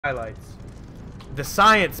highlights. The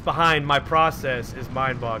science behind my process is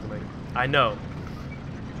mind-boggling. I know.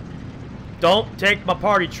 Don't take my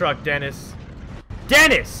party truck, Dennis.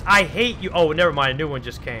 Dennis! I hate you. Oh, never mind. A new one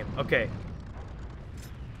just came. Okay.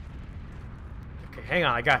 Okay, hang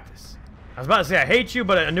on. I got this. I was about to say I hate you,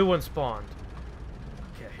 but a new one spawned.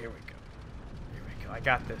 Okay, here we go. Here we go. I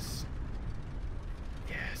got this.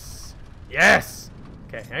 Yes. Yes!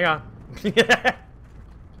 Okay, hang on.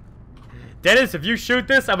 Dennis, if you shoot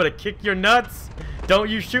this, I'm gonna kick your nuts. Don't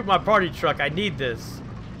you shoot my party truck. I need this.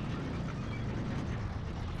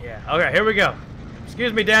 Yeah, okay, here we go.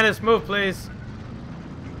 Excuse me, Dennis. Move, please.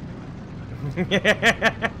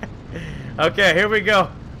 Okay, here we go.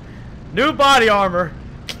 New body armor.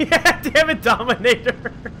 Yeah, damn it,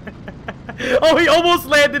 Dominator. Oh, he almost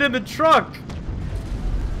landed in the truck.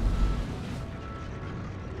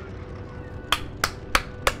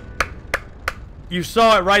 You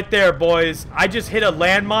saw it right there, boys. I just hit a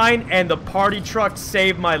landmine, and the party truck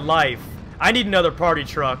saved my life. I need another party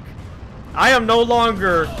truck. I am no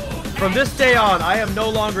longer, from this day on, I am no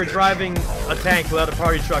longer driving a tank without a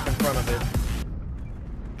party truck in front of it.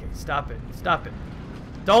 Okay, stop it. Stop it.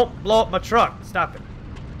 Don't blow up my truck. Stop it.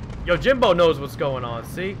 Yo, Jimbo knows what's going on,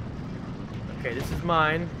 see? Okay, this is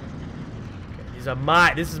mine.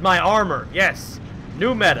 Okay, this is my armor. Yes.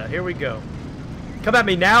 New meta. Here we go. Come at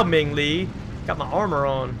me now, Ming Lee. Got my armor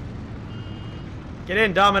on. Get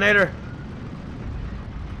in, Dominator.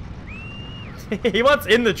 He wants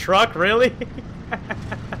in the truck, really?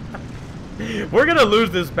 We're gonna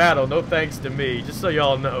lose this battle, no thanks to me, just so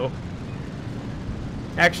y'all know.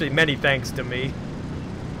 Actually, many thanks to me.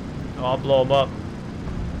 Oh, I'll blow him up.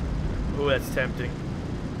 Ooh, that's tempting.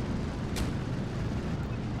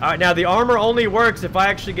 Alright, now the armor only works if I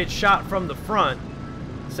actually get shot from the front.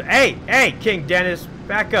 So, hey, King Dennis,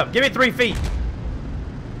 back up. Give me 3 feet.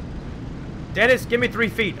 Dennis, give me 3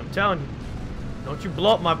 feet. I'm telling you. Don't you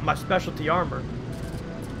blow up my specialty armor.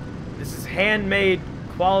 This is handmade,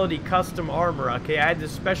 quality, custom armor, okay? I had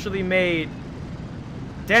this specially made.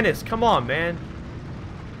 Dennis, come on, man.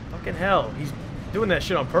 Fucking hell. He's doing that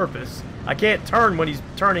shit on purpose. I can't turn when he's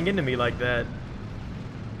turning into me like that.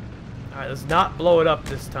 Alright, let's not blow it up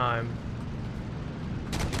this time.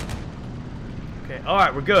 Okay,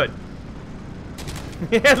 alright, we're good.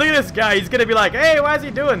 Yeah, look at this guy. He's gonna be like, hey, why is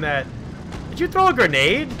he doing that? Did you throw a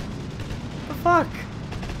grenade? What the fuck?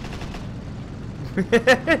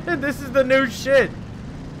 This is the new shit.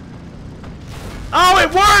 Oh,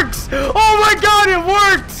 it works! Oh my god, it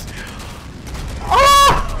works!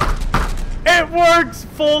 Oh! It works!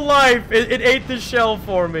 Full life. It ate the shell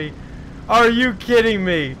for me. Are you kidding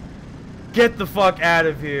me? Get the fuck out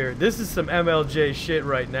of here. This is some MLJ shit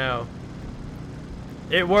right now.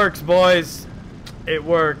 It works, boys. It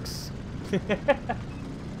works.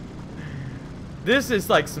 This is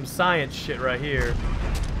like some science shit right here.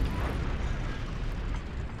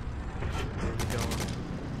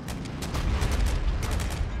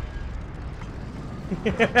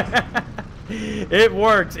 It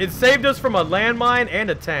works. It saved us from a landmine and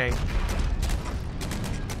a tank.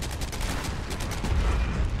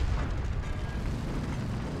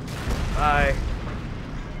 Bye.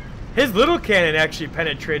 His little cannon actually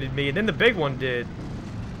penetrated me, and then the big one did.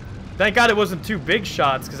 Thank God it wasn't 2 big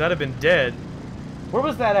shots, because I'd have been dead. Where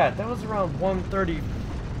was that at? That was around 130...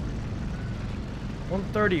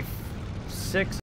 136.